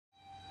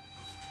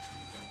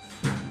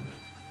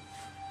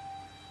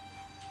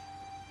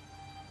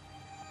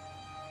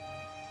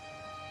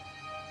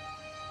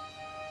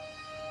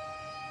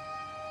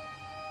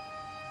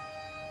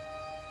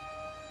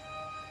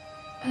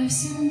I've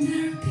seen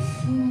there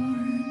before,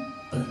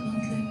 but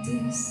not like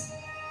this.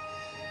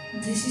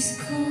 This is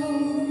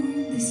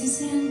cold, this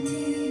is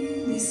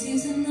empty, this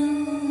is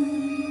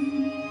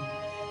unknown.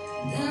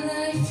 The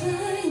life I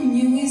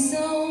knew is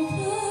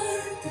over,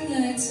 the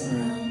lights are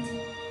out.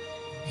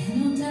 In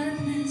no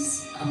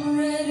darkness, I'm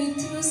ready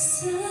to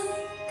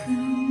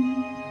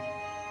succumb.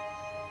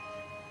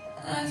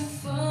 I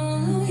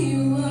follow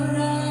you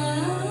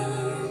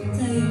around,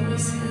 I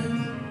always have.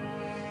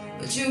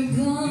 But you've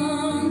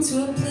gone to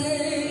a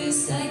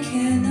place I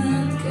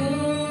cannot go.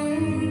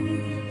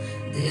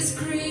 This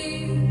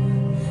grief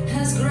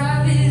has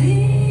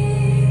gravity,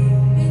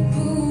 it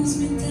pulls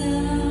me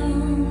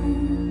down.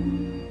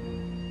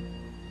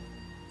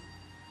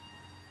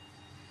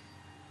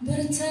 But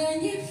a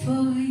tiny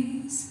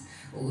voice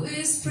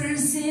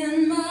whispers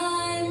in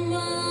my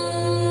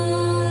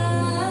mind,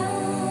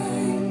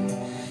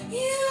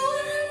 you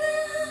are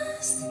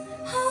lost,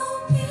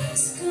 hope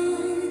is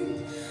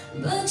gone,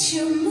 but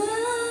you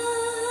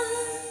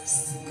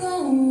must go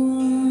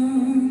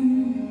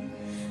on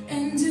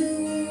and do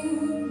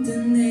the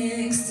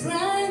next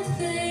right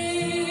thing.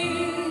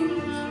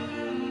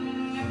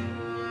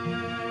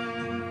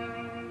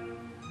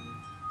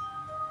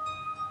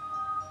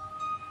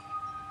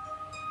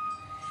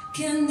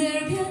 Can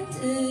there be a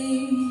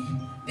day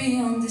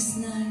beyond this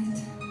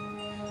night?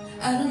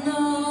 I don't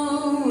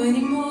know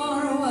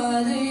anymore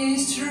what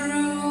is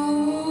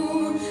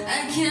true.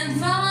 I can't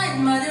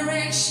find my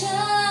direction,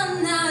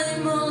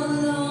 I'm all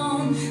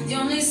alone. The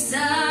only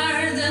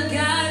star that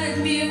guided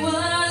me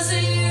was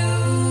you.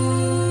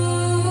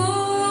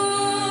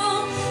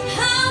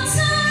 How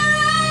to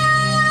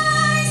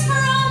rise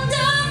from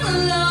the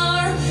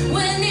floor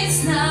when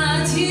it's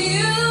not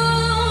you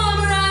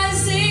I'm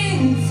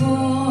rising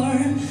for.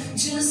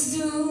 Just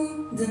do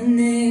the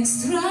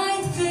next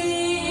right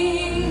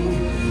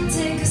thing.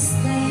 Take a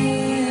step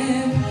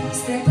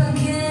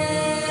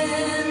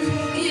again.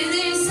 It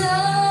is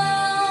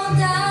all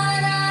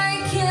that I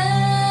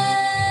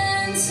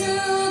can to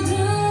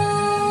do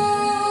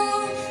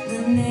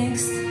the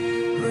next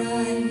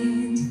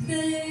right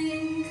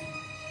thing.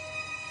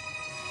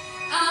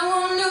 I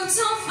won't look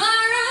too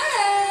far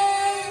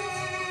ahead.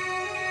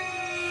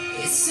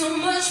 It's so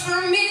much for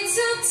me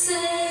to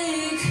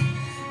take,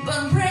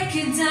 but